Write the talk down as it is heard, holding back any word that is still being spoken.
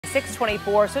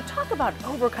6:24. So talk about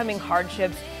overcoming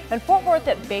hardships. In Fort Worth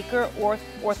at Baker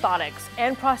Orthotics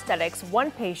and Prosthetics,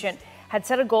 one patient had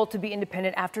set a goal to be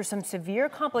independent after some severe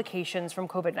complications from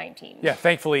COVID-19. Yeah,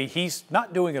 thankfully, he's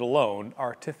not doing it alone.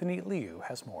 Our Tiffany Liu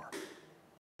has more.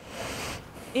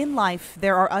 In life,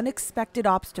 there are unexpected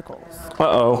obstacles.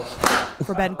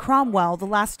 For Ben Cromwell, the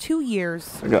last 2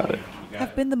 years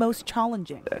have been the most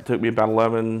challenging. It took me about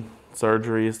 11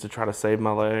 surgeries to try to save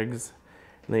my legs,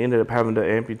 and they ended up having to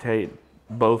amputate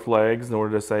both legs in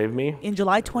order to save me. In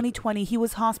July 2020, he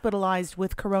was hospitalized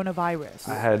with coronavirus.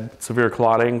 I had severe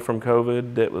clotting from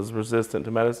COVID that was resistant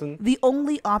to medicine. The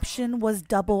only option was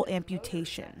double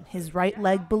amputation. His right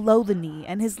leg below the knee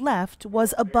and his left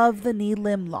was above the knee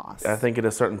limb loss. I think at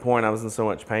a certain point I was in so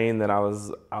much pain that I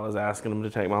was asking them to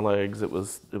take my legs. It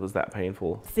was that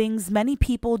painful. Things many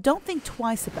people don't think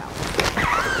twice about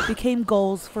became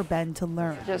goals for Ben to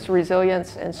learn. Just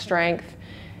resilience and strength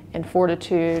and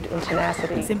fortitude and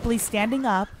tenacity. Simply standing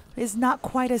up is not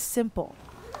quite as simple.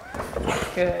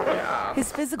 Good job. His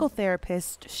physical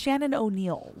therapist, Shannon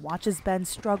O'Neill, watches Ben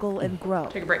struggle and grow.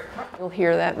 Take a break. You'll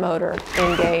hear that motor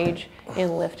engage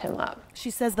and lift him up. She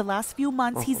says the last few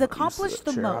months he's accomplished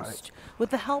the most with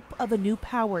the help of a new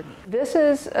power knee. This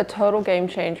is a total game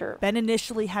changer. Ben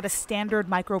initially had a standard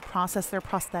microprocessor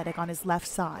prosthetic on his left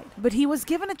side, but he was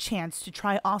given a chance to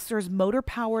try Osser's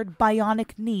motor-powered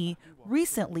bionic knee,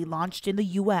 recently launched in the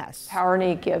U.S. Power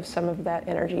knee gives some of that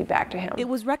energy back to him. It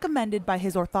was recommended by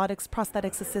his orthotics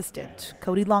prosthetics assistant,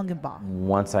 Cody Longenbaum.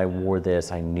 Once I wore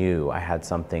this, I knew I had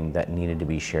something that needed to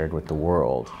be shared with the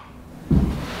world.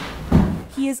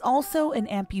 He is also an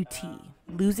amputee,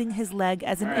 losing his leg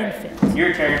as an infant.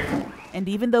 Your turn. And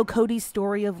even though Cody's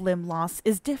story of limb loss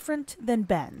is different than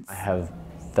Ben's, I have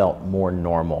felt more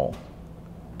normal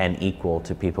and equal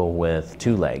to people with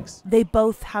 2 legs. they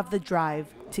both have the drive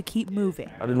to keep moving.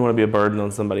 I didn't want to be a burden on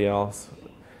somebody else.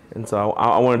 And so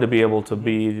I wanted to be able to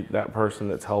be that person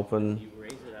that's helping.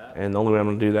 And the only way I'm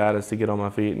going to do that is to get on my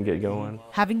feet and get going.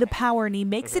 Having the power knee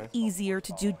makes it easier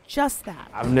to do just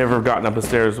that. I've never gotten up the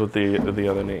stairs with the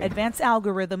other knee. Advanced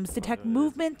algorithms detect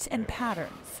movement and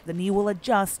patterns. The knee will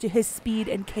adjust to his speed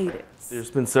and cadence.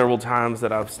 There's been several times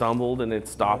that I've stumbled and it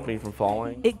stopped me from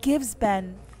falling. It gives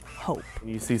Ben hope.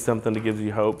 You see something that gives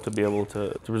you hope to be able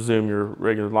to resume your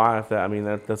regular life.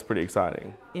 That's pretty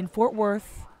exciting. In Fort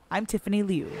Worth, I'm Tiffany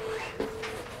Liu.